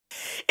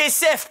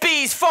It's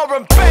FB's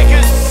foreign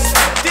beggars.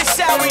 This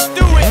how we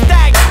do it,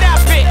 dag nap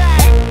it.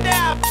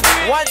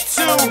 1,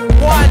 2, 1,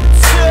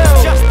 2.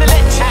 Just to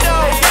let you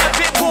know, we get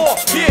a bit more.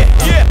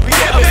 Yeah, we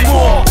get a bit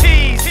more.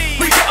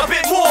 We get a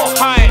bit more.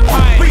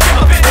 We get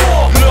a bit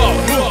more.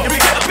 Yeah, we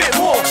get a bit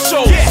more.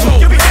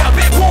 Yeah, we get a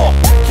bit more.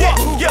 Yeah,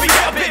 we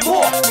get a bit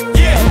more.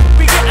 Yeah,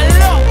 we get a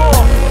lot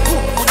more.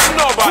 What you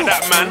know about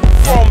that, man?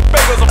 From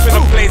beggars up in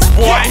the place,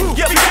 boy.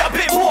 Yeah, we get a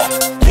bit more.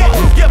 Yeah,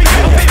 we get a bit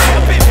more.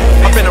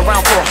 I've been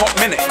around for a hot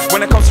minute.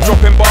 When it comes to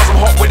dropping bars,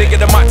 I'm hot with it. Get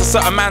the mic to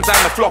certain mans and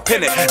the flop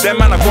in it. Them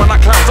man are going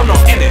like clowns, I'm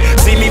not in it.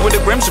 See me with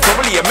the grim, she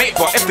probably a mate,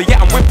 but if the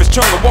yat and wimp is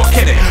chung, I walk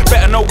in it.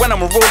 Better know when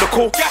I'm a roller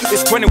call.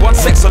 It's 21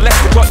 sex or less,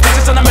 the clock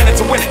digits and a minute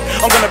to win it.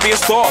 I'm gonna be a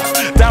star,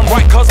 damn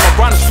right, cause my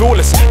brand is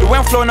flawless. The way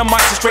I'm flowing the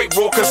mic is straight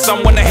raw, cause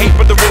some wanna hate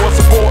but the raw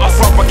support us.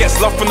 Rubber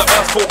gets love from the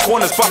earth's four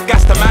corners. Buff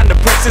gas the man, the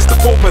prince is the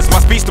paupers. My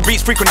speech to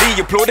beats frequently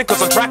applauded,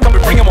 cause on track I'll be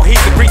bringing more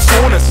heat to reach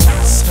corners.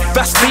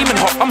 That's steaming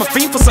hot, I'm a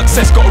fiend for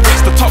success. Gotta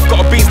reach the top,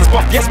 got a business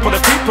buff, yes, but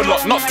a creep a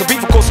lot. Not to be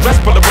for cause stress,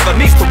 but the brother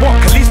needs to walk.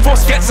 At least 4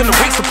 skets in the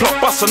weeks to plot.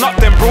 Bustin' up,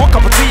 then brew a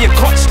cup of tea and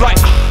clutch like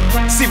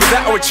see with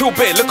that or a chill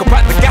bit. Look up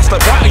at the gas like,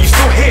 why are you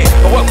still here?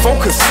 I work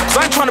focus, cause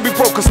I ain't trying to be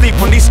broke or sleep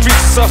on these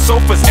streets to serve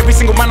sofas. Every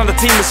single man on the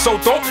team is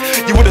so dope.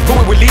 You would've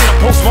thought we were lean up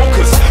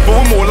post-smokers, but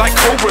we're more like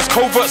cobras,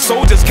 covert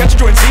soldiers. Catch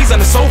during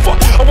season, it's over.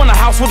 I want a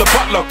house with a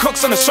butler,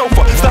 cooks on the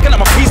chauffeur, stacking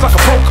up my peas like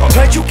a poker.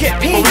 Heard you get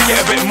peas, but we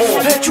get a bit more.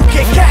 Heard you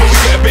get cash, but we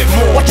get a bit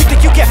more. What you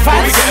think you get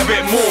fans? But we get a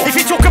bit more. If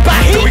you talk about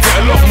heat, then we get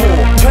a lot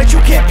more. Heard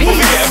you get peas, but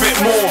we get a bit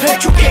more.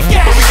 Heard you get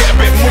cash, but we get a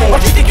bit more.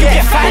 What you think you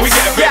get fans? But we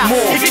get a bit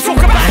more. If you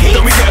talk about heat,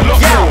 then we get a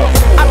lot more.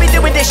 I've been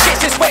doing this shit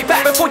since way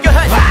back before you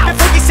heard.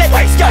 Before you said,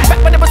 yo, back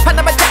when it was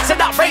Panama Jackson,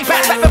 not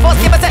Ray-Ban. Back before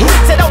give us a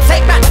hit, so don't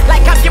take back.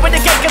 Like I'm giving the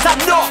game, cause I'm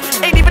not.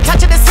 Ain't even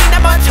touching the scene,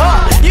 I'm on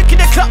top. You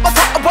can clock my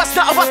top of what's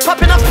not of what's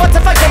popping up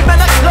Spotify, game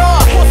man, a claw.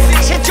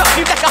 I should drop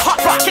you like a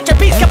hot rock. Get your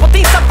beats, couple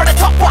these up for the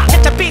top rock.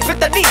 Get your beats with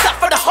the knees up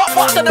for the hot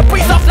rock. On the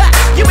breeze off flat.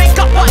 You ain't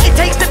got what it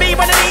takes to be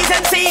one of these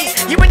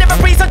MCs. You ain't never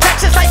breeze on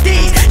tractions like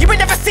these. You ain't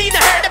never seen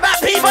or heard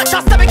about me, but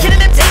just I've been killing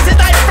them teasers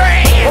like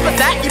free. What was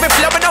that? You been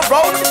flowing on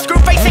road?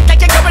 Screw face it like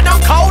you're going on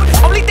cold.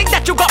 Only thing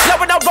that you got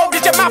flowing on road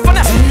is your mouth on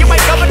the. You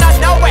ain't going on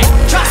nowhere.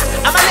 Trust,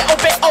 I'm a little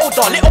bit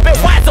older, little bit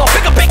wiser,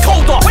 bigger, bit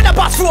colder. When I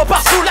bust through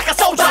like